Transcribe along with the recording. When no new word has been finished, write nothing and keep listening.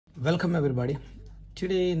Welcome everybody.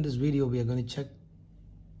 Today in this video we are going to check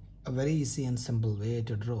a very easy and simple way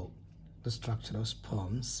to draw the structure of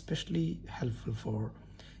sperm, especially helpful for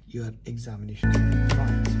your examination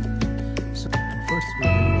drawings. So first we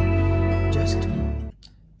will just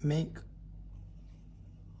make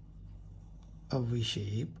a V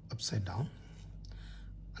shape upside down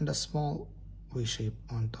and a small V shape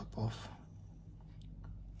on top of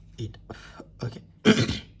it. Okay.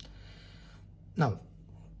 Now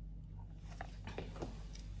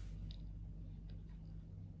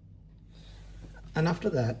and after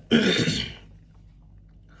that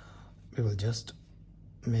we will just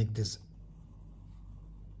make this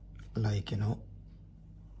like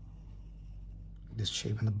this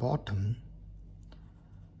shape in the bottom.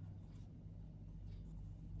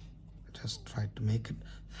 Just try to make it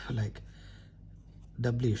like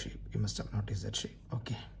W shape. You must have noticed that shape.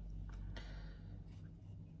 Okay,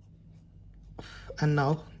 and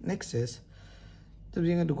now next is that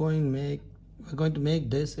we're going to make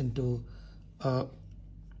this into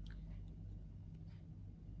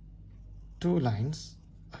two lines.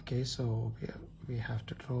 Okay, so we have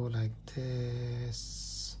to draw like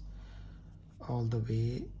this all the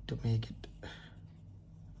way to make it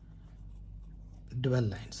dual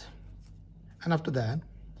lines, and after that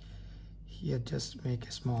here just make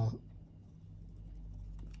a small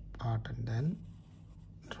part and then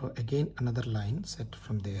draw again another line set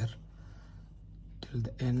from there till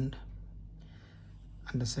the end,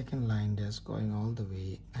 and the second line just going all the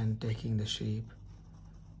way and taking the shape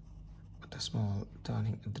with a small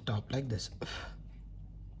turning at the top like this.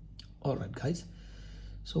 Alright guys,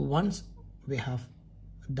 so once we have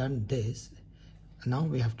done this, now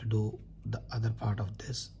we have to do the other part of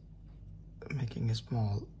this, making a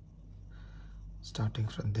small starting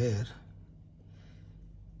from there,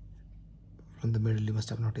 from the middle, you must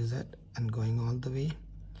have noticed that, and going all the way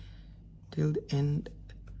till the end,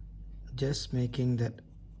 just making that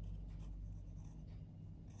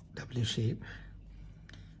W shape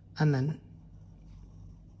and then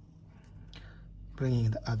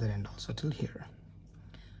bringing the other end also till here.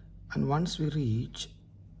 And once we reach,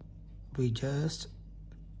 we just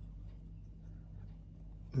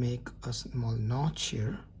make a small notch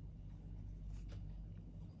here,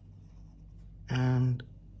 and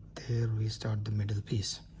there we start the middle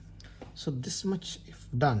piece. So this much if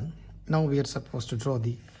done, now we are supposed to draw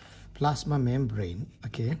the plasma membrane.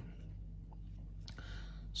 Okay,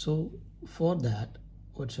 so for that,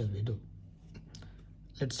 what shall we do?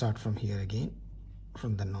 Let's start from here again,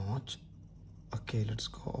 from the notch. Okay, let's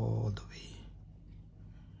go all the way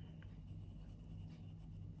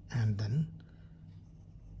and then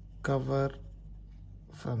cover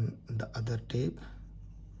from the other tape.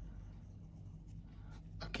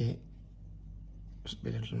 Okay, should be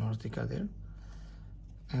a little more thicker there,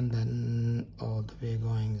 and then all the way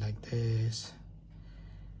going like this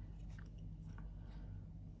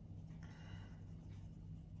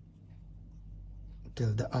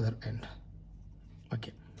till the other end.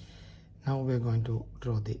 Okay, now we're going to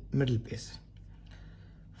draw the middle piece.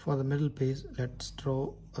 For the middle piece, let's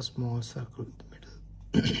draw a small circle in the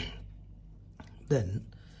middle. Then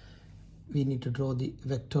we need to draw the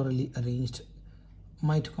vectorially arranged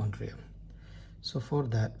mitochondria. So for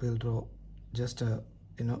that we'll draw just a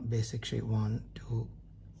basic shape 1 2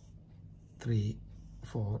 3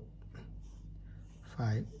 4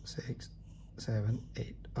 5 6 7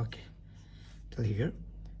 8. Okay, till here.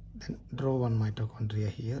 Then draw one mitochondria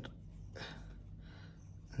here,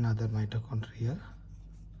 another mitochondria,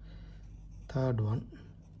 third one,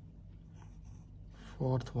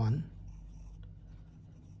 fourth one,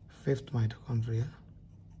 fifth mitochondria,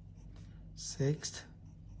 sixth,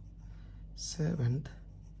 seventh,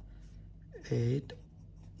 eighth,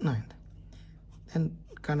 ninth. Then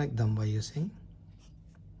connect them by using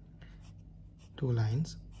two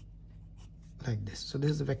lines like this. So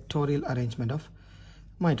this is the vectorial arrangement of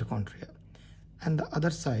mitochondria, and the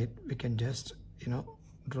other side we can just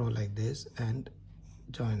draw like this and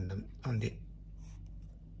join them on the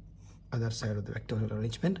other side of the vectorial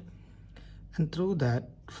arrangement. And through that,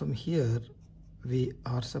 from here we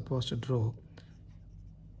are supposed to draw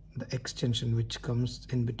the extension which comes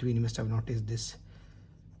in between. You must have noticed this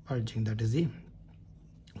bulging, that is the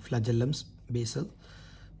flagellum's basal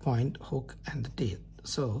point, hook and the tail.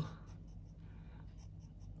 So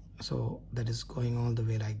that is going all the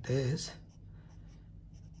way like this,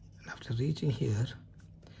 and after reaching here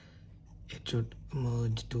it should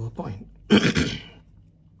merge to a point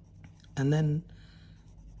and then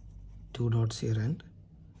two dots here and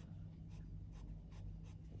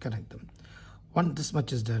connect them. Once this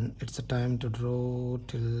much is done, it's the time to draw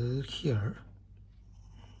till here.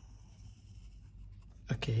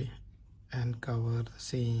 okay, and cover the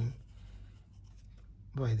same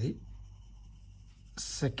by the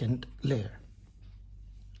second layer.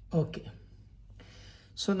 Okay,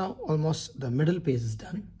 so now almost the middle piece is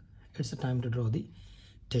done. It's the time to draw the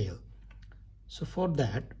tail. So for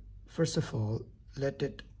that, first of all,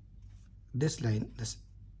 this line, this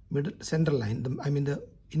middle center line, the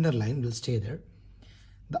inner line will stay there.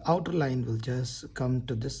 The outer line will just come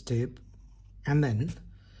to this tip, and then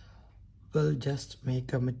we'll just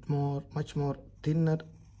make a much more thinner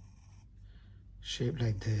shape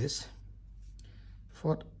like this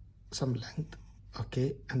for some length,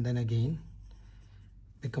 okay, and then again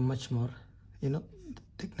become much more, the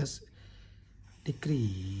thickness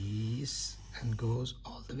decrease and goes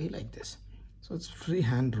all the way like this. So it's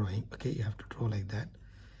freehand drawing, okay, you have to draw like that,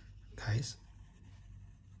 guys,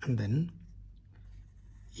 and then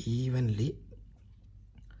evenly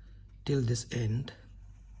till this end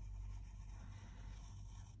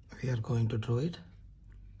we are going to draw it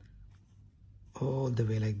all the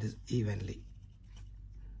way like this evenly.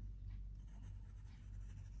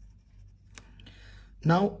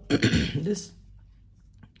 Now this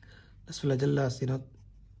flagella,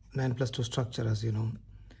 9+2 structure, as you know,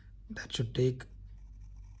 that should take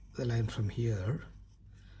the line from here.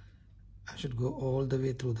 I should go all the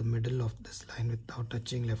way through the middle of this line without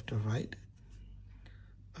touching left or right,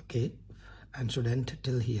 okay, and should end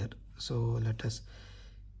till here. So let us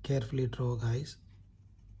carefully draw, guys.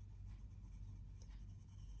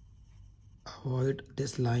 Avoid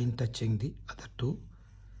this line touching the other two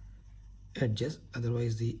edges,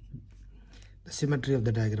 otherwise the symmetry of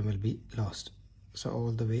the diagram will be lost. So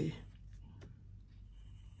all the way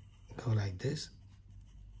go like this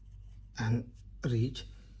and reach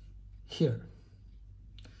here.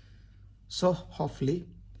 So hopefully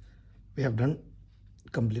we have done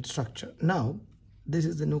complete structure. Now this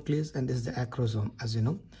is the nucleus and this is the acrosome, as you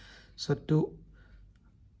know. So to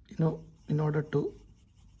in order to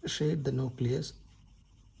shade the nucleus,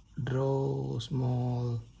 draw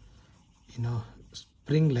small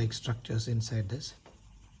spring-like structures inside this.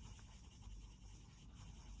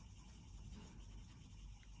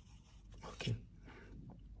 Okay,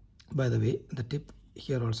 by the way, the tip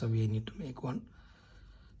here also we need to make one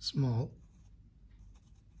small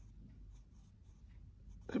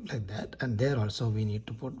like that, and there also we need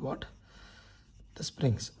to put what? The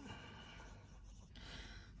springs.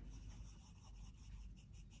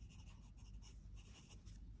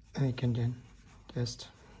 And you can then just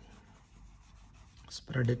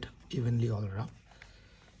spread it evenly all around.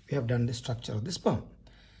 We have done the structure of the sperm.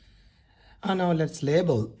 And now let's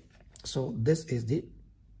label. So this is the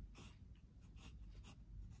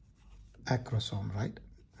acrosome, right?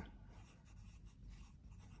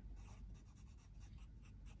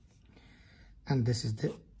 And this is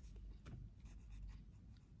the,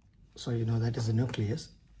 so that is the nucleus.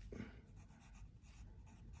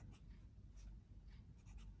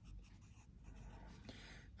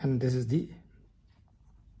 And this is the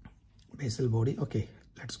basal body. Okay,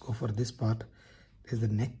 let's go for this part. This is the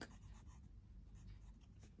neck.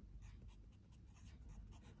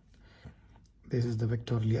 This is the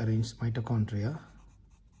vectorially arranged mitochondria.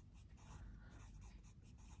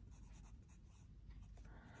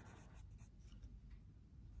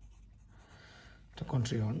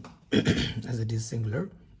 Mitochondrion as it is singular.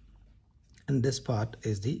 And this part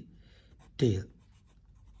is the tail.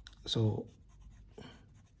 So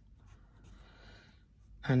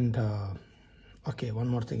and okay, one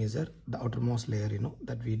more thing is there, the outermost layer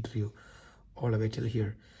that we drew all the way till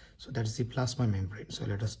here. So that is the plasma membrane. So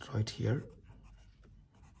let us draw it here.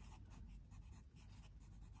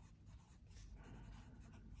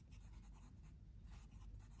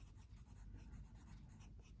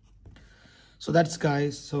 So that's,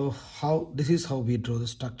 guys, so this is how we draw the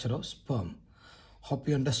structure of sperm. Hope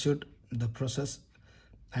you understood the process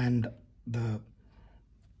and the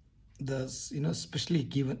especially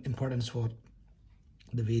given importance for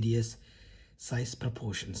the various size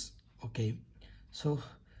proportions. Okay, so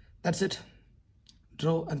that's it.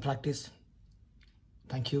 Draw and practice.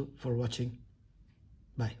 Thank you for watching.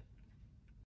 Bye.